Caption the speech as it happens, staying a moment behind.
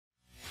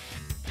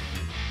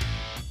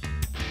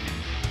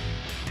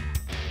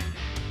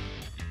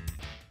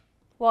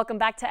Welcome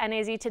back to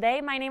NAZ Today.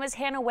 My name is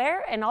Hannah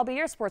Ware, and I'll be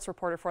your sports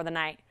reporter for the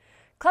night.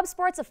 Club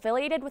sports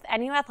affiliated with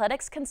NAU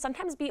athletics can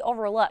sometimes be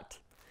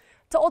overlooked.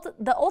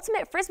 The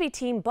Ultimate Frisbee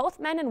team, both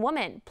men and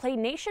women, play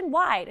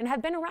nationwide and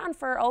have been around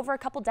for over a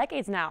couple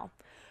decades now.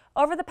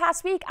 Over the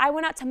past week, I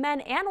went out to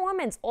men and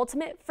women's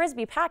Ultimate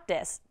Frisbee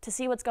practice to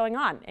see what's going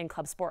on in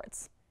club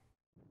sports.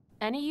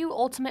 NAU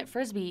Ultimate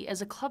Frisbee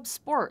is a club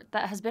sport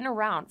that has been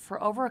around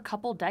for over a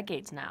couple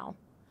decades now.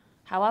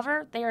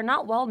 However, they are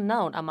not well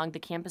known among the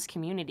campus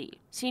community.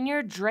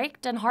 Senior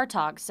Drake Den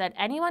Hartog said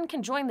anyone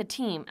can join the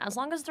team as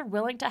long as they're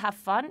willing to have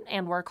fun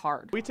and work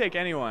hard. We take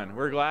anyone.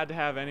 We're glad to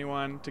have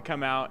anyone to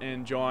come out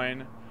and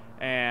join.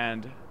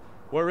 And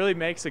what really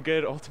makes a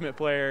good ultimate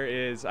player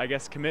is, I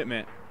guess,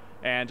 commitment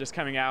and just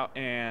coming out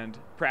and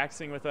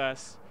practicing with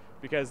us,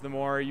 because the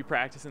more you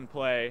practice and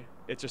play,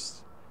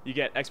 you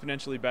get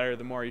exponentially better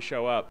the more you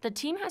show up. The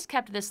team has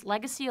kept this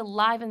legacy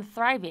alive and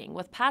thriving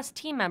with past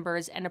team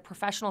members and a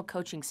professional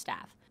coaching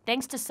staff.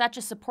 Thanks to such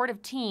a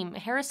supportive team,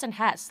 Harrison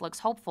Hess looks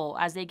hopeful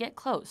as they get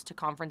close to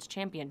conference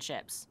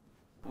championships.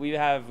 We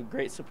have a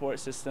great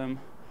support system.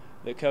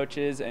 The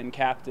coaches and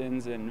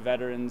captains and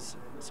veterans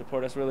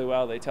support us really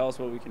well. They tell us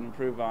what we can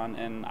improve on,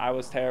 and I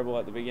was terrible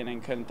at the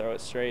beginning, couldn't throw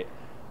it straight,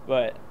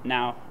 but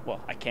now,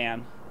 well, I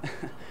can.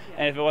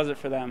 And if it wasn't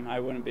for them, I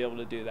wouldn't be able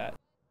to do that.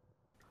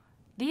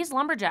 These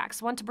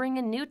Lumberjacks want to bring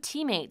in new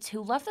teammates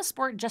who love the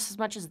sport just as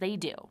much as they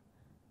do.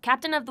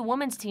 Captain of the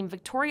women's team,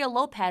 Victoria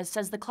Lopez,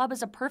 says the club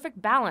is a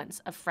perfect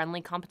balance of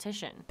friendly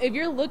competition. If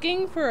you're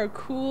looking for a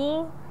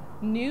cool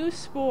new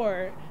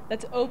sport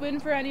that's open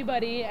for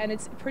anybody and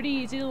it's pretty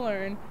easy to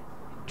learn,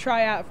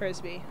 try out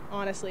Frisbee,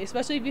 honestly.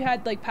 Especially if you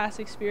had past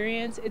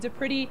experience. It's a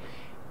pretty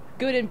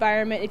good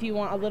environment if you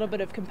want a little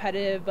bit of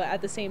competitive, but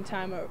at the same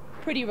time a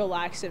pretty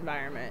relaxed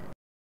environment.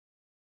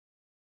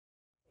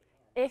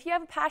 If you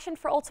have a passion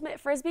for Ultimate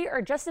Frisbee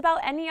or just about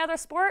any other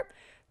sport,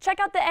 check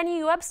out the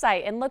NAU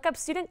website and look up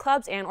student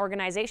clubs and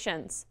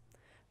organizations.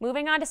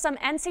 Moving on to some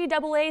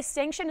NCAA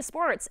sanctioned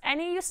sports,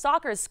 NAU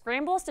soccer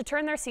scrambles to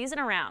turn their season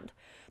around.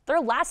 Their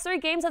last 3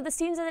 games of the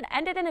season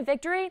ended in a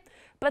victory,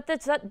 but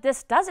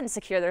this doesn't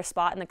secure their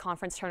spot in the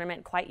conference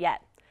tournament quite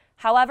yet.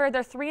 However,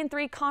 their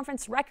 3-3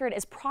 conference record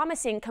is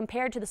promising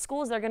compared to the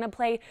schools they're going to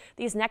play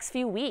these next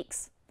few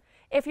weeks.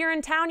 If you're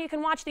in town, you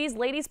can watch these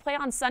ladies play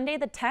on Sunday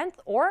the 10th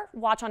or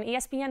watch on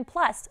ESPN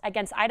Plus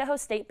against Idaho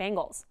State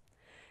Bengals.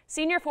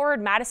 Senior forward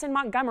Madison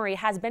Montgomery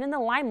has been in the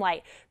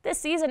limelight this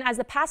season as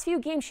the past few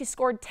games she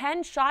scored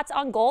 10 shots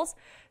on goals,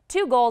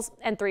 2 goals,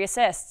 and 3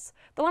 assists.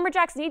 The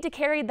Lumberjacks need to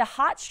carry the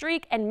hot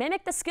streak and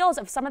mimic the skills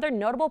of some of their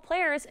notable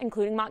players,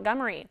 including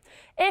Montgomery,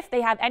 if they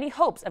have any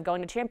hopes of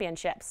going to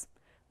championships.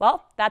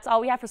 Well, that's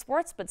all we have for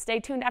sports, but stay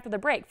tuned after the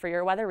break for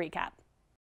your weather recap.